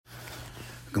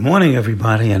Good morning,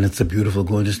 everybody, and it's a beautiful,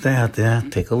 gorgeous day out there.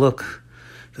 Take a look.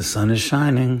 The sun is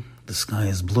shining, the sky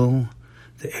is blue,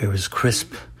 the air is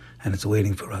crisp, and it's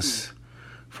waiting for us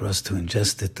to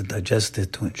ingest it, to digest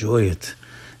it, to enjoy it.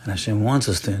 And Hashem wants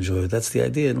us to enjoy it. That's the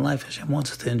idea in life. Hashem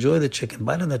wants us to enjoy the chicken.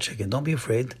 Bite on the chicken. Don't be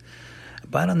afraid.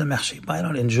 Bite on the machshi. Bite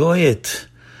on it. Enjoy it.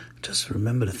 Just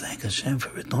remember to thank Hashem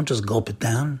for it. Don't just gulp it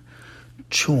down.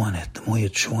 Chew on it. The more you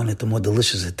chew on it, the more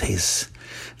delicious it tastes.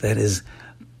 That is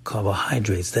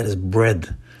carbohydrates. That is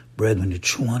bread. Bread, when you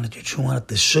chew on it,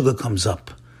 the sugar comes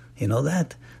up. You know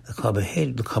that? The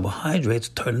carbohydrates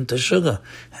turn into sugar,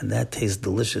 and that tastes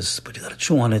delicious. But you got to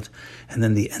chew on it, and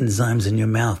then the enzymes in your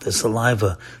mouth, the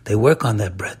saliva, they work on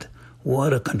that bread.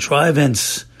 What a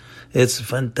contrivance! It's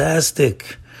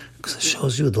fantastic, because it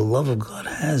shows you the love of God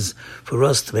has for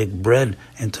us to make bread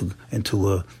into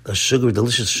a sugar,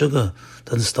 delicious sugar.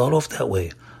 Doesn't start off that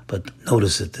way, but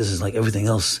notice it. This is like everything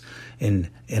else in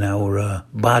our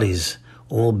bodies,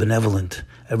 all benevolent.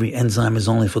 Every enzyme is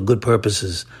only for good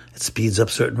purposes. It speeds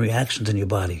up certain reactions in your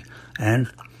body.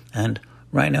 And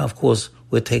right now, of course,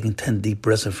 we're taking 10 deep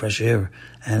breaths of fresh air,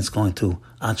 and it's going to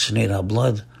oxygenate our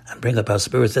blood and bring up our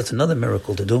spirits. That's another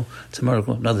miracle to do. It's a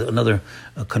miracle, another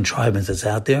contrivance that's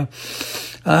out there.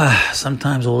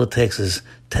 Sometimes all it takes is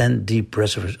 10 deep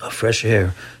breaths of fresh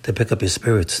air to pick up your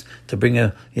spirits, to bring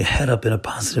your head up in a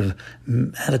positive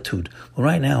attitude. Well,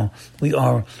 right now, we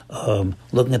are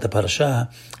looking at the parasha,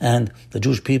 and the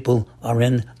Jewish people are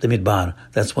in the Midbar.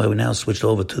 That's why we now switched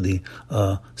over to the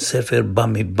Sefer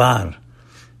Bamidbar.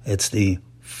 It's the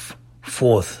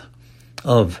fourth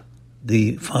of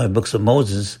the 5 books of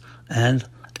Moses, and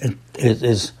it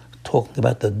is talking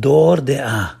about the Dor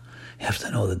De'ah. You have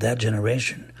to know that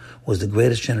generation was the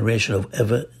greatest generation of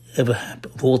ever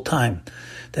happened, of all time.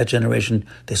 That generation,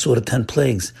 they saw the 10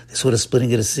 plagues. They saw the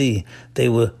splitting of the sea. They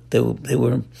were in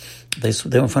front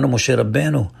of Moshe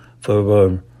Rabbeinu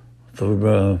for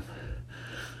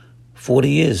 40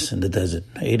 years in the desert.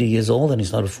 80 years old, and he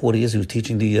started 40 years. He was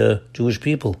teaching the Jewish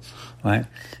people, right?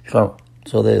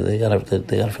 So they got it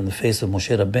from the face of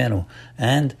Moshe Rabbeinu,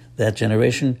 and that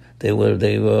generation they got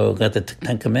the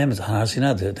 10 Commandments. They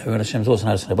heard Hashem's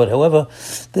voice. But however,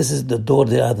 this is the Dor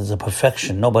De'ah. There's a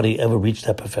perfection. Nobody ever reached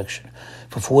that perfection.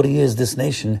 For 40 years, this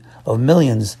nation of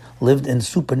millions lived in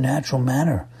supernatural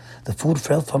manner. The food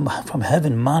fell from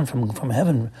heaven, man from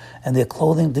heaven, and their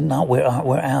clothing did not wear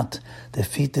out. Their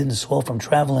feet didn't swell from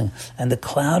traveling, and the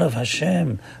cloud of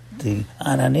Hashem, the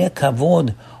Ananei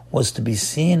Kavod, was to be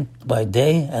seen by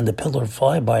day and the pillar of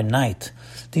fire by night.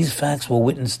 These facts were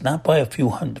witnessed not by a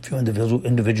few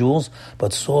individuals,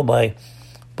 but saw by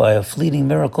a fleeting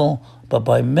miracle, but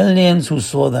by millions who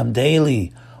saw them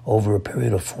daily over a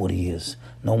period of 40 years.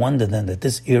 No wonder then that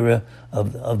this era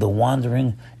of the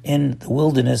wandering in the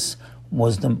wilderness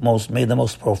made the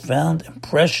most profound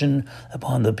impression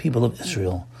upon the people of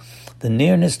Israel. The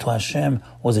nearness to Hashem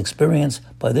was experienced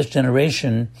by this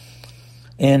generation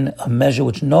in a measure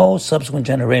which no subsequent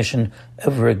generation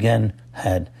ever again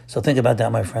had. So think about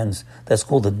that, my friends. That's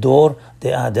called the Dor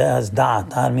De'ah. De'ah is Da'at.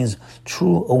 Da'at means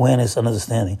true awareness and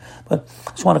understanding. But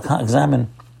I just want to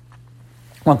examine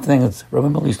one thing that Rabbi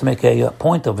Miller used to make a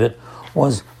point of it,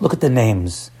 was look at the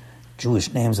names.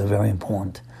 Jewish names are very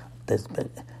important.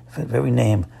 Every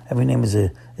name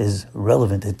is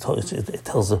relevant. It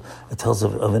tells of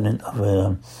an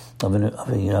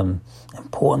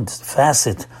important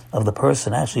facet of the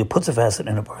person. Actually, it puts a facet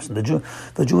in a person.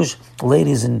 The Jewish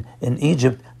ladies in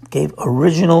Egypt gave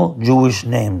original Jewish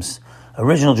names,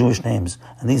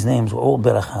 and these names were all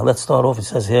beracha. Let's start off. It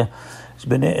says here, you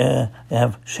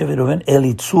have Shevet Reuven,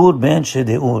 Elitzur ben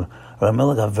Shedeur. Rabbi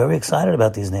Miller got very excited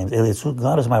about these names. Elitzur,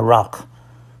 God is my rock.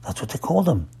 That's what they called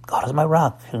him. God is my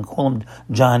rock. You can call him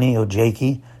Johnny or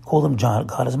Jakey. Call him John.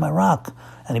 God is my rock.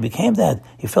 And he became that.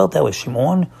 He felt that way.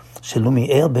 Shimon,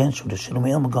 Shelumiel ben Shudah.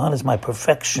 Shelumiel, God is my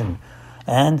perfection.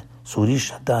 And Suri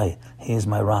Shaddai, he is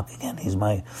my rock again. He's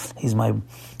my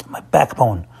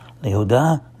backbone.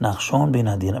 Yehuda, Nachshon bin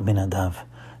Adav.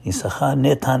 Yisachar,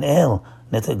 Netanel.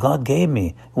 God gave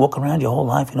me. You walk around your whole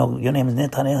life, your name is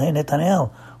Netanel. Hey, Netanel.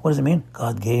 What does it mean?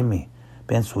 God gave me.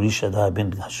 Ben Suri Shaddai,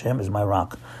 Ben Hashem is my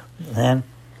rock. And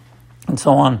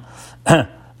so on.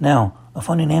 Now, a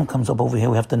funny name comes up over here.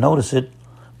 We have to notice it.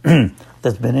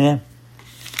 That's Bnei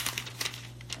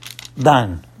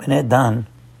Dan. Bnei Dan.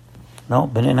 No,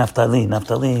 Bnei Naphtali.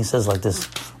 Naphtali, he says like this.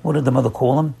 What did the mother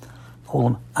call him? Call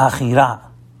him Achira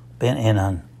Ben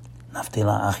Enan.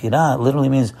 Naphtila. Achira literally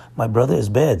means my brother is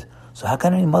bad. So how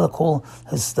can any mother call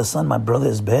the son my brother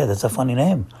is bad? That's a funny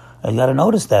name. You got to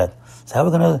notice that. So how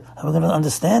are we gonna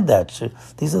understand that?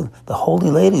 These are the holy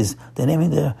ladies. They're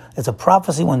naming it's a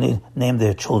prophecy when they name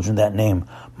their children that name.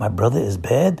 My brother is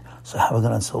bad, so how are we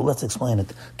gonna? So let's explain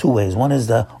it two ways. One is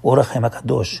the Orach Chaim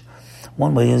HaKadosh.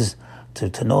 One way is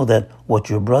to know that what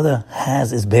your brother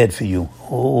has is bad for you.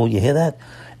 Oh, you hear that?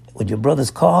 With your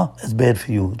brother's car, it's bad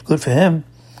for you. It's good for him.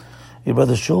 Your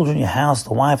brother's children, your house,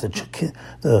 the wife,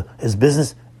 his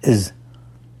business is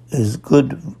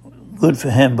good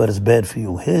for him, but it's bad for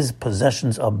you. His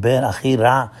possessions are bad.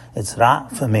 Achira, it's ra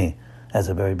for me. That's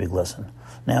a very big lesson.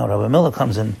 Now, Rabbi Miller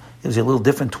comes in, gives you a little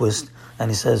different twist, and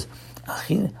he says,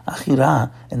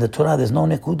 Achira, in the Torah, there's no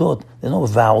nekudot, there's no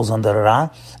vowels under ra.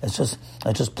 It's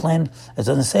just plain. It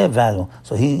doesn't say a vowel.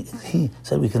 So he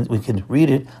said we can read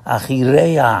it.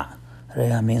 Achireya.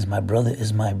 Reya means my brother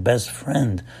is my best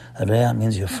friend. Reya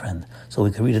means your friend. So we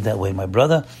can read it that way. My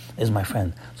brother is my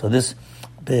friend. So this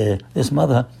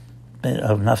mother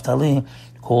of Naphtali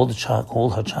called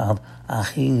her child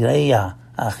Achireya,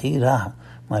 Achira.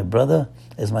 My brother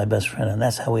is my best friend, and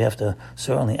that's how we have to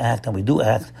certainly act, and we do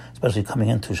act, especially coming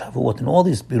into Shavuot and all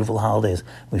these beautiful holidays.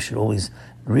 We should always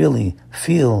really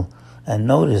feel and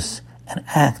notice and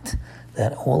act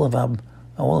that all of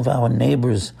our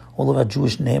neighbors, all of our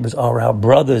Jewish neighbors are our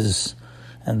brothers,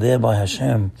 and thereby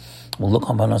Hashem will look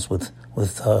upon us with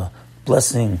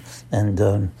blessing and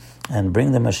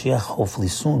bring the Mashiach hopefully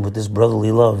soon with this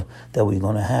brotherly love that we're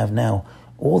going to have now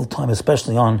all the time,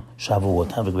 especially on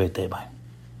Shavuot. Have a great day. Bye.